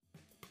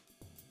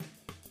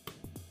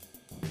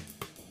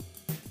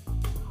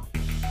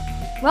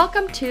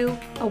Welcome to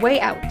A Way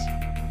Out,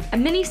 a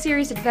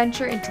mini-series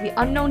adventure into the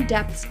unknown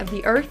depths of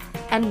the earth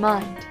and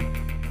mind.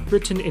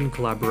 Written in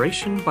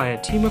collaboration by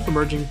a team of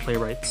emerging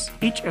playwrights,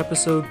 each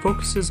episode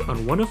focuses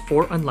on one of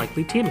 4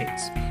 unlikely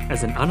teammates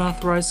as an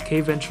unauthorized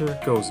cave venture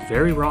goes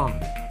very wrong.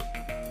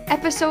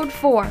 Episode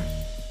 4,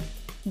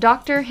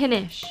 Dr.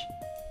 Hinish,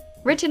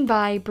 written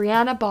by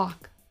Brianna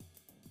Bock.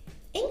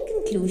 In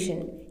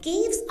conclusion,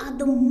 caves are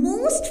the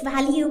most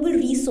valuable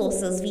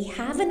resources we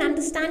have in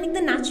understanding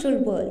the natural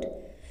world.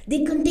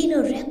 They contain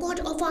a record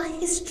of our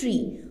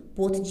history,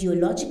 both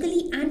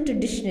geologically and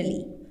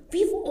traditionally.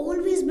 We've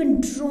always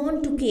been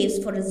drawn to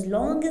caves for as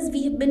long as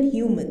we have been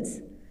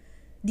humans.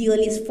 The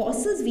earliest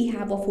fossils we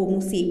have of Homo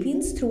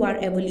sapiens through our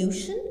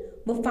evolution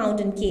were found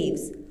in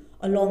caves,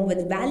 along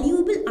with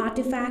valuable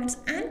artifacts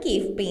and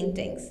cave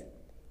paintings.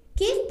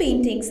 Cave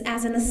paintings,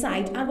 as an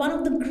aside, are one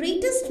of the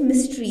greatest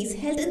mysteries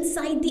held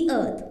inside the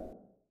earth.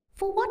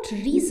 For what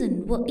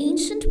reason were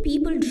ancient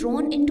people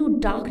drawn into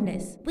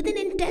darkness with an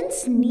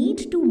intense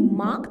need to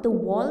mark the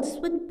walls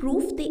with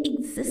proof they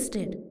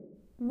existed?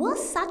 Were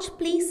such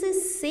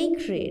places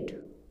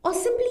sacred, or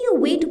simply a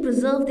way to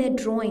preserve their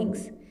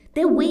drawings,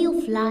 their way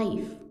of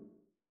life?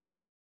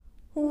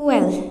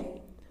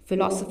 Well,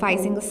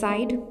 philosophizing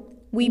aside,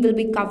 we will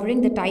be covering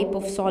the type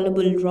of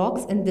soluble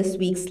rocks in this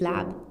week's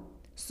lab.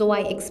 So I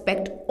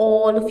expect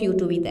all of you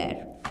to be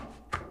there.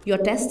 Your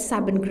tests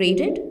have been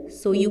graded,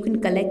 so you can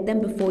collect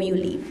them before you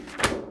leave.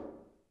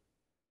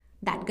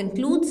 That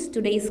concludes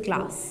today's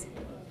class.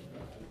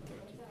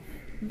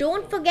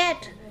 Don't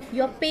forget,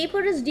 your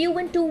paper is due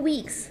in 2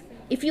 weeks.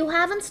 If you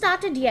haven't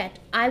started yet,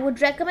 I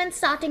would recommend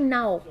starting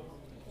now.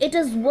 It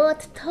is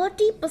worth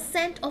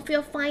 30% of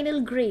your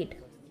final grade.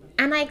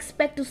 And I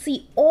expect to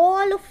see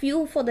all of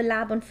you for the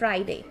lab on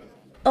Friday.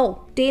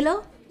 Oh,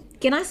 Taylor,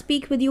 can I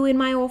speak with you in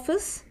my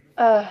office?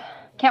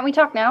 Can't we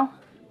talk now?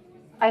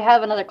 I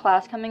have another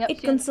class coming up soon.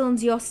 It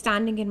concerns your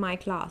standing in my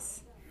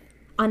class.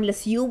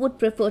 Unless you would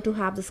prefer to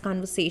have this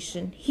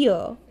conversation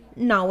here,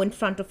 now in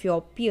front of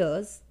your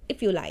peers,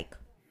 if you like.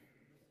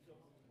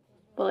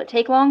 Will it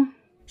take long?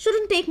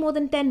 Shouldn't take more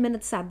than 10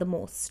 minutes at the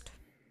most.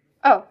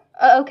 Oh,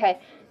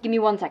 okay. Give me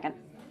 1 second.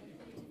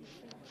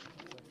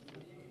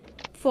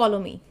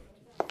 Follow me.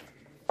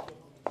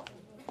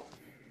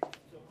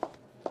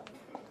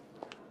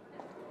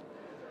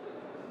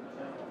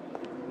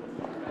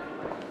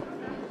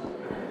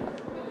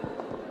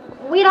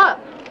 Wait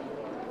up!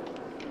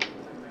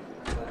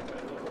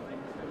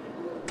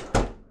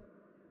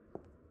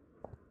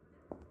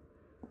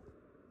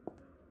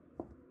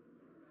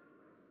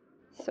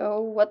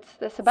 So, what's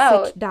this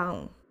about? Sit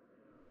down.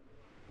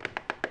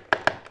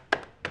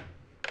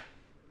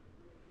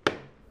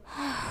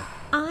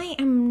 I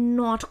am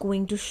not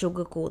going to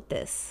sugarcoat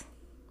this.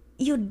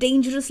 You're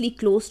dangerously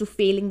close to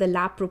failing the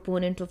lab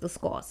proponent of this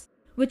course,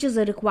 which is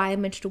a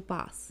requirement to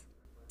pass.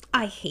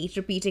 I hate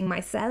repeating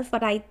myself,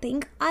 but I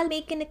think I'll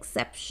make an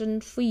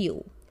exception for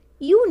you.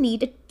 You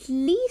need at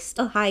least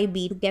a high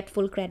B to get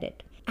full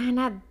credit. And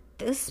at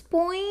this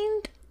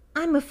point,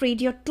 I'm afraid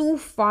you're too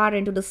far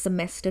into the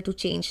semester to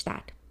change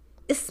that,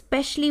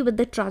 especially with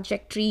the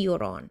trajectory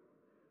you're on.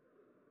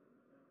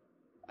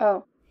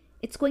 Oh.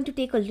 It's going to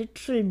take a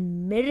literal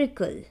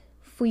miracle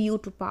for you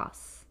to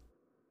pass.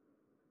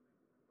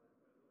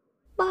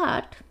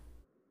 But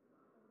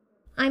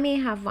I may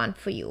have one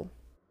for you.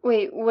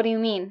 Wait, what do you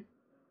mean?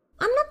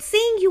 I'm not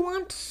saying you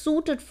aren't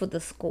suited for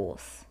this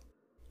course.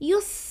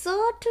 You're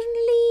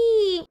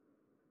certainly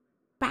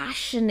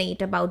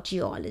passionate about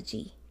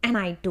geology, and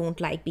I don't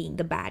like being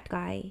the bad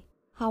guy.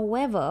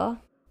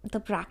 However, the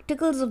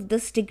practicals of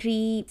this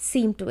degree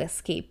seem to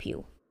escape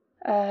you.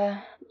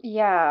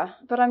 Yeah,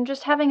 but I'm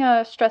just having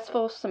a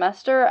stressful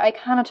semester. I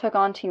kind of took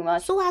on too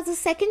much. So as a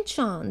second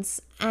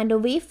chance, and a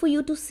way for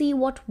you to see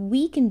what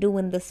we can do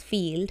in this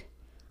field,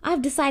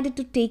 I've decided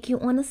to take you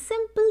on a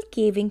simple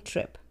caving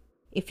trip.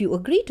 If you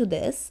agree to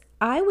this,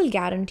 I will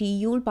guarantee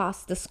you'll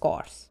pass this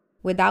course.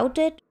 Without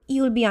it,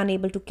 you'll be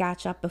unable to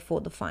catch up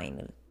before the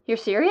final. You're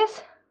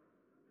serious?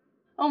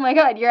 Oh my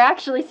god, you're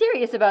actually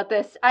serious about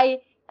this.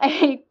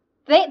 Thank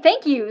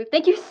you.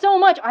 Thank you so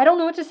much. I don't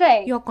know what to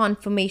say. Your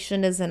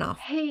confirmation is enough.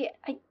 Hey,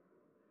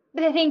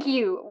 thank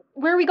you.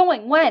 Where are we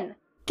going? When?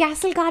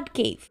 Castleguard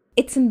Cave.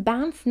 It's in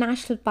Banff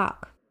National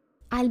Park.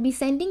 I'll be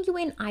sending you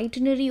an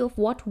itinerary of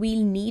what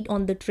we'll need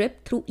on the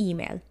trip through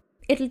email.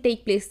 It'll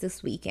take place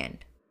this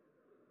weekend.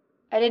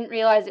 I didn't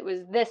realize it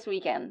was this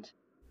weekend.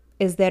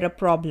 Is there a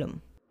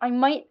problem? I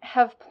might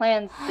have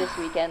plans this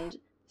weekend,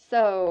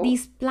 so...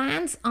 These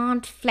plans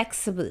aren't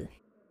flexible.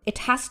 It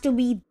has to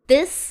be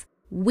this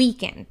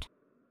weekend.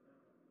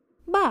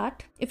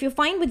 But if you're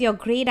fine with your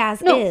grade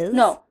as is...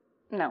 No,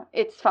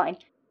 it's fine.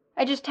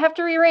 I just have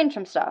to rearrange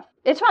some stuff.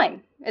 It's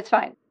fine.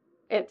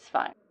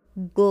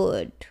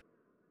 Good.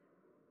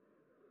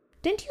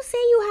 Didn't you say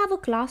you have a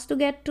class to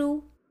get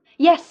to?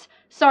 Yes,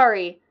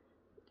 sorry.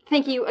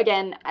 Thank you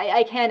again.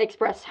 I can't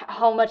express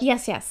how much...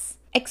 Yes.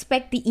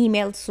 Expect the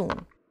email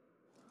soon.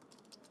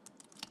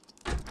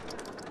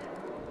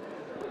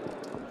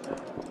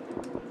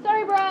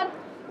 Sorry, Brad.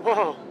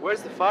 Whoa,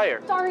 where's the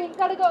fire? Sorry,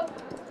 gotta go.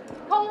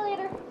 Call you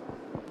later.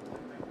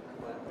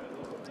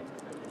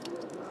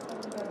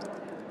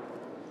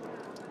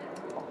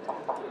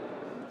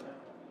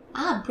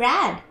 Ah,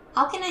 Brad,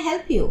 how can I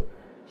help you?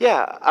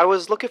 Yeah, I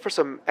was looking for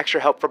some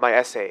extra help for my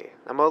essay.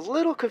 I'm a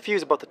little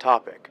confused about the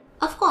topic.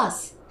 Of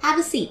course, have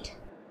a seat.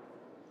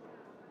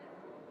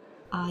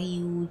 Are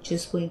you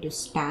just going to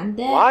stand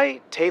there? Why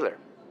Taylor?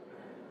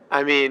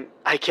 I mean,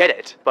 I get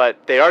it,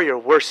 but they are your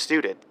worst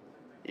student.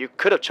 You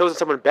could have chosen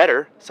someone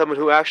better, someone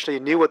who actually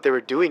knew what they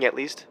were doing at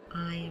least.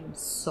 I am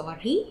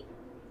sorry?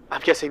 I'm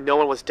guessing no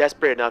one was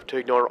desperate enough to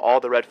ignore all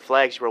the red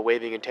flags you were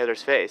waving in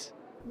Taylor's face.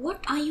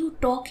 What are you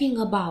talking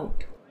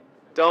about?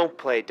 Don't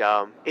play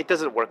dumb. It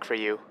doesn't work for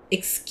you.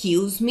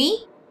 Excuse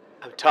me?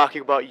 I'm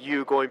talking about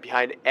you going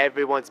behind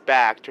everyone's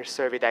back to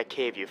survey that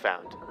cave you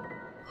found.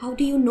 How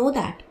do you know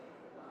that?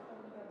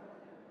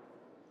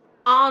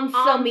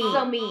 Answer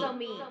me.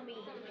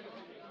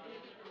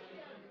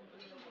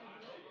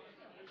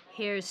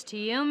 Here's to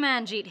you,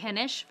 Manjeet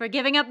Hinish, for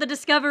giving up the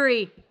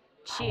discovery.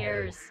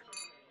 Cheers.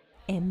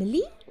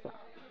 Emily?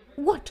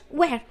 What?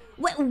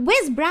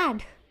 Where's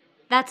Brad?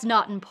 That's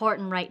not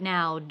important right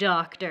now,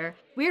 Doctor.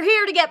 We're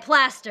here to get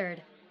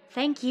plastered.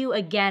 Thank you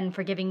again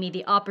for giving me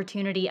the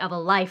opportunity of a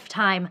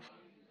lifetime.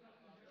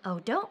 Oh,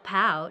 don't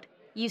pout.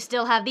 You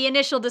still have the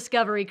initial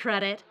discovery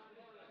credit.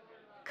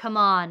 Come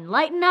on,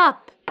 lighten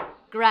up.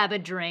 Grab a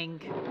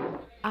drink.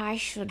 I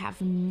should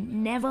have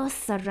never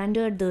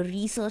surrendered the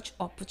research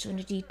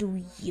opportunity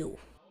to you.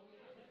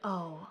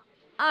 Oh,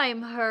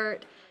 I'm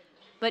hurt.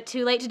 But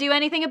too late to do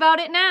anything about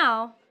it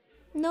now.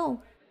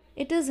 No,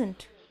 it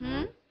isn't.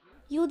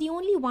 You're the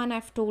only one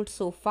I've told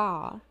so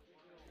far.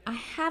 I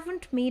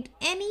haven't made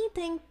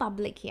anything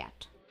public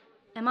yet.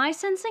 Am I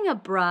sensing a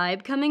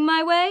bribe coming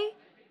my way?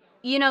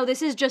 You know,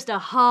 this is just a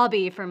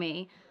hobby for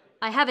me.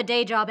 I have a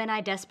day job and I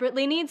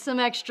desperately need some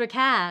extra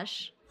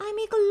cash. I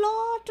make a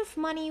lot of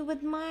money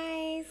with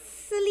my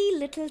silly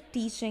little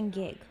teaching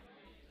gig.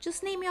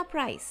 Just name your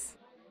price.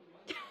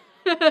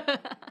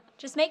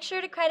 Just make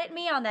sure to credit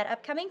me on that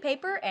upcoming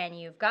paper and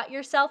you've got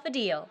yourself a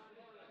deal.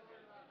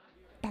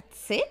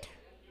 That's it?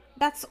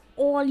 That's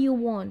all you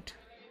want?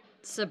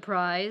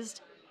 Surprised?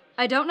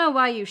 I don't know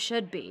why you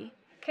should be.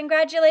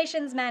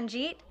 Congratulations,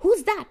 Manjeet.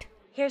 Who's that?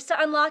 Here's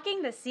to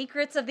unlocking the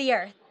secrets of the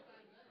earth.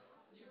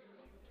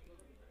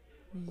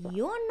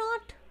 You're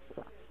not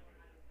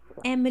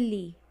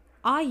Emily,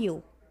 are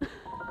you?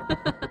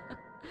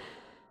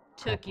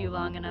 Took you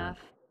long enough.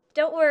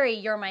 Don't worry,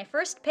 you're my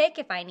first pick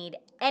if I need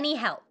any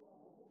help.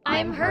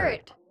 I'm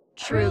hurt,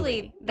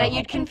 truly, that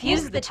you'd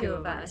confuse the two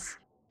of us.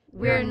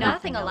 We're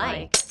nothing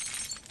alike.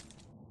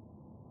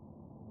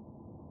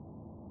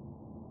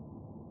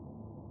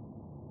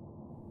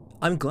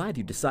 I'm glad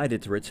you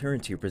decided to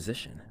return to your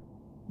position.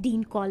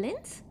 Dean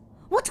Collins?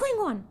 What's going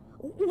on?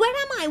 Where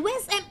am I?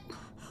 Where's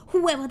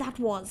whoever that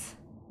was?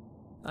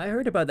 I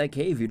heard about that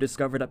cave you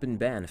discovered up in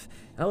Banff.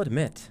 I'll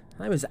admit,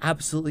 I was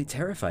absolutely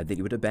terrified that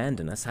you would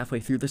abandon us halfway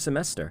through the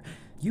semester.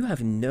 You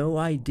have no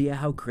idea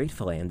how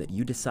grateful I am that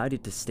you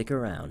decided to stick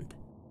around.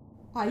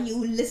 Are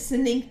you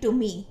listening to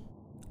me?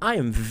 I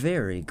am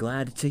very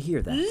glad to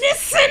hear that.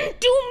 Listen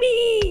to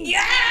me!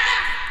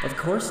 Yeah! Of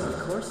course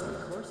not.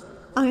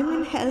 I'm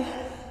in hell.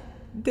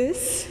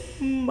 This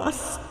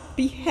must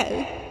be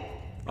hell.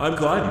 I'm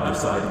glad you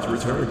decided to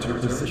return to your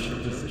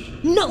position.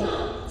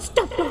 No!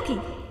 Stop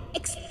talking!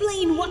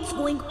 Explain what's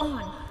going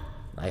on.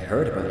 I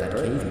heard about that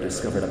cave you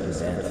discovered up in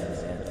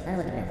Banff. I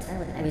would admit,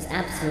 I was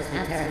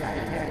absolutely terrified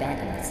of your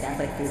abandonment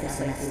halfway through the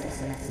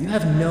semester. You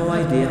have no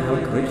idea how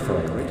grateful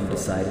I am that you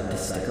decided to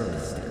stick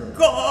around.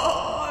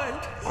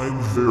 God! I'm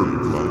very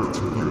glad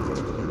to hear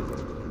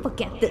that.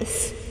 Forget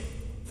this.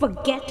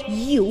 Forget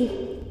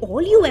you.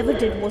 All you ever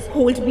did was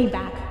hold me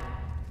back.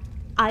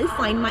 I'll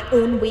find my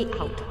own way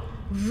out.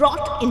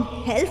 Rot in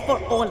hell for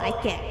all I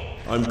care.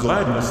 I'm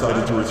glad you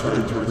decided to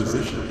return to your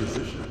position.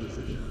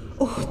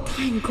 Oh,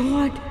 thank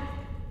God.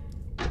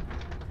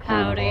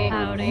 Howdy.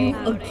 You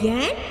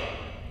again?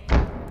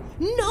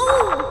 No!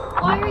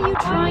 Why are you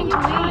trying to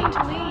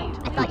leave?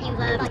 I thought you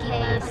loved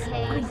caves.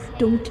 I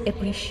don't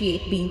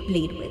appreciate being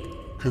played with.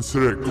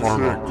 Consider it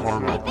karma.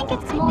 I think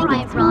it's more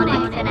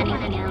ironic than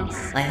anything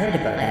else. I heard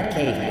about that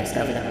cave you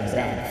discovered up in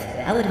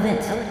Banff. I'll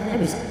admit, I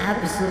was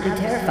absolutely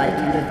terrified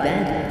you would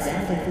abandon us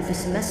halfway through the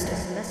semester.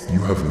 You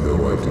have no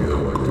idea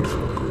how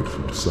grateful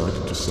you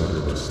decided to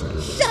settle this.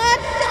 Shut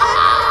up!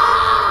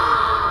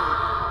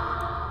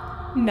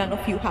 None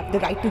of you have the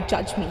right to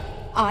judge me.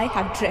 I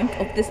have dreamt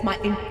of this my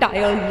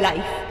entire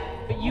life.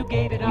 But you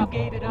gave it up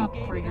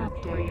for your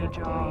day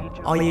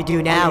job. All you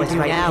do now is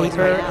write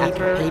paper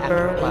after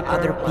paper while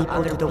other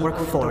people do the work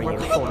for you.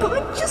 I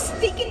can't just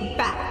take it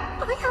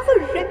back. I have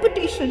a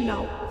reputation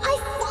now. I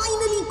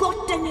finally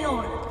got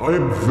tenure. I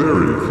am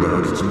very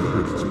glad to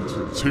hear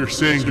it. So you're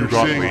saying you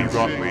got leave?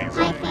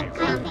 I think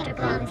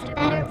comfortable is a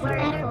better word for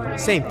it.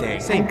 Same thing.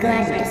 I'm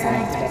glad you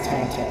decided to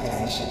return to your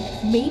position.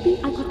 Maybe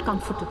I got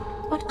comfortable,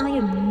 but I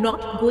am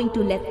not going to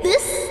let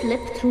this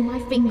slip through my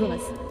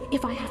fingers.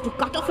 If I have to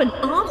cut off an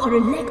arm or a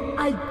leg,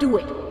 I'll do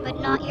it. But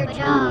not your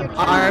job.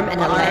 Arm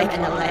and a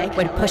leg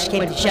when push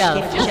came to shove.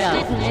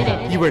 Admit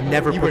it. You were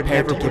never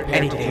prepared to give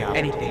anything up.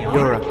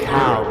 You're a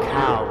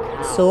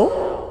cow.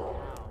 So?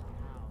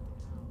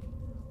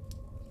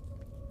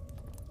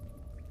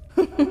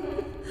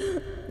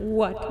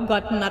 What,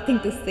 got nothing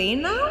to say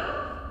now?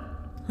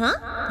 Huh?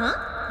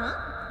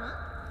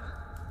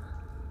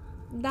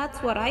 That's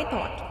what I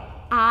thought.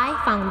 I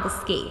found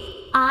this cave.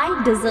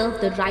 I deserve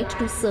the right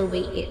to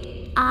survey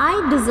it.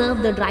 I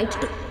deserve the right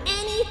to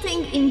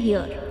anything in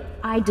here.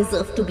 I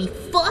deserve to be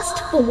first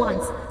for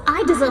once.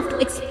 I deserve to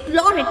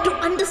explore it, to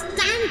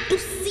understand, to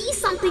see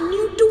something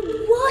new,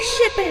 to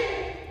worship it.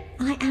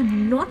 I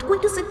am not going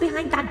to sit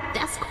behind that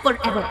desk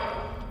forever.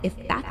 If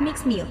that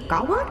makes me a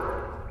coward,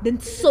 then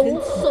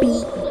so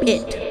be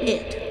it.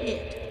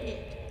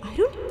 I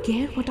don't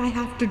care what I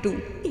have to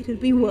do. It'll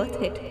be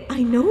worth it.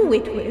 I know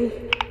it will.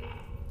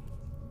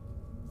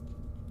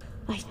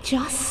 I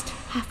just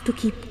have to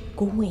keep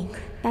going.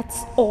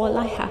 That's all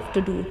I have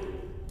to do.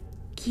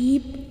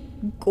 Keep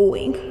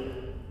going.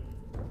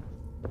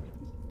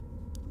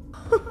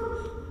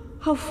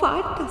 How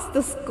far does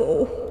this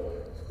go?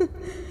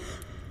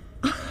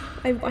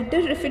 I wonder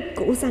if it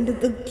goes under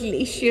the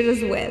glacier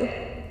as well.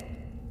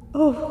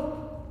 Oh,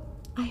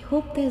 I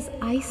hope there's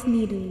ice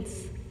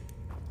needles.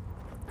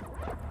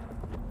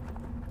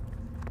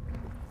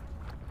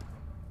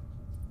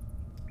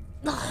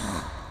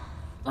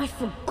 I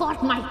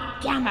forgot my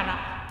camera.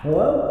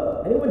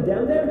 Hello? Anyone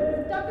down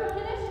there? Dr.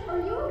 Hinish, are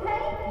you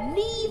okay?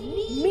 Leave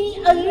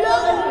me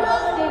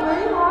alone! Stay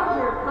where you are.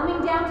 We're coming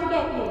down to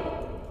get you.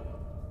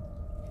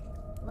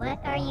 What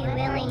are you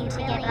willing to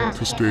give up?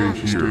 To stay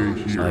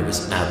here. I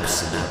was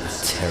absolutely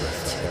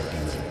terrified you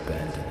would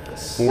abandon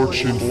us.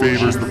 Fortune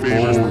favors the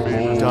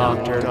bold.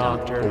 Doctor.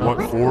 What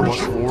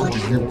fortune do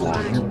you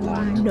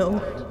want? No.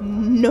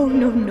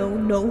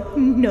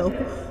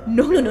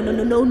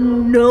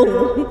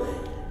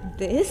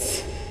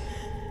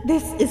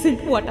 This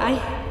isn't what I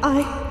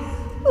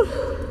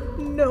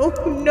No,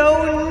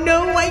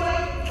 I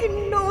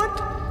cannot.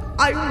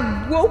 I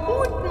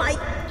won't. My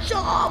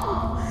job,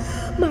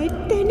 my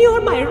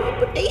tenure, my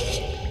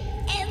reputation,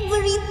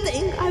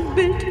 everything I've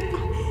built.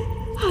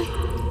 I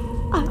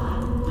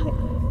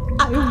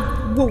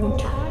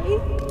won't.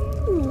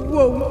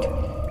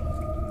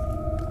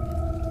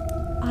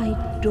 I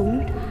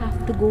don't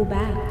have to go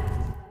back.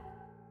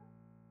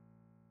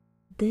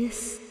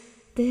 This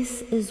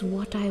is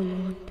what I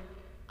want.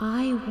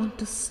 I want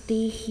to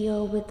stay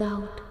here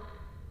without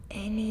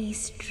any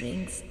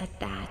strings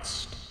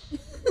attached.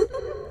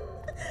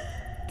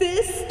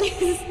 This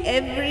is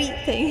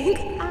everything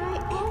I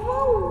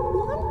ever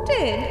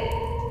wanted.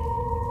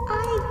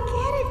 I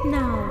get it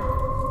now.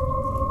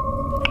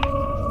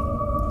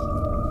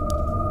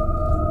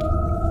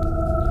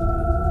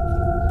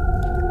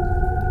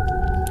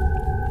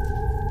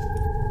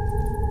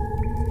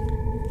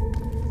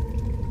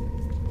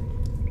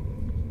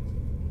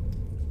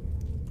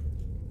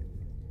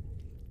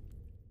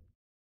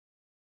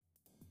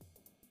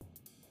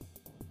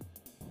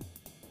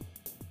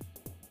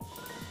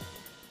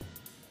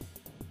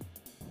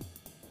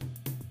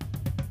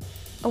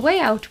 A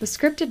Way Out was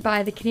scripted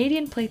by the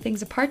Canadian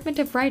Playthings Department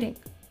of Writing,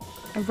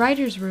 a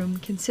writer's room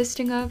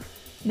consisting of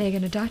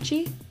Megan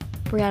Adachi,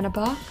 Brianna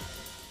Bock,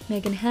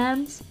 Megan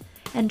Hans,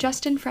 and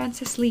Justin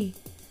Francis Lee.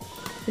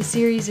 The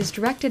series is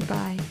directed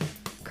by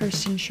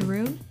Kirsten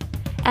Sharoon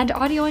and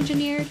audio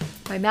engineered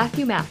by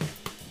Matthew Mapp.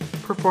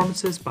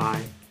 Performances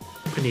by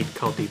Paneet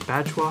Kuldeep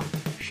Bajwa,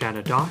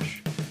 Shanna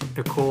Dosh,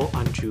 Nicole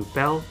Anju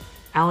Bell,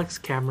 Alex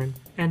Cameron,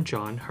 and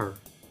John Herr.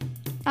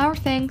 Our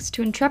thanks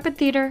to Intrepid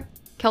Theatre,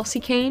 Kelsey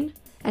Kane,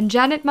 and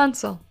Janet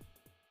Munsell.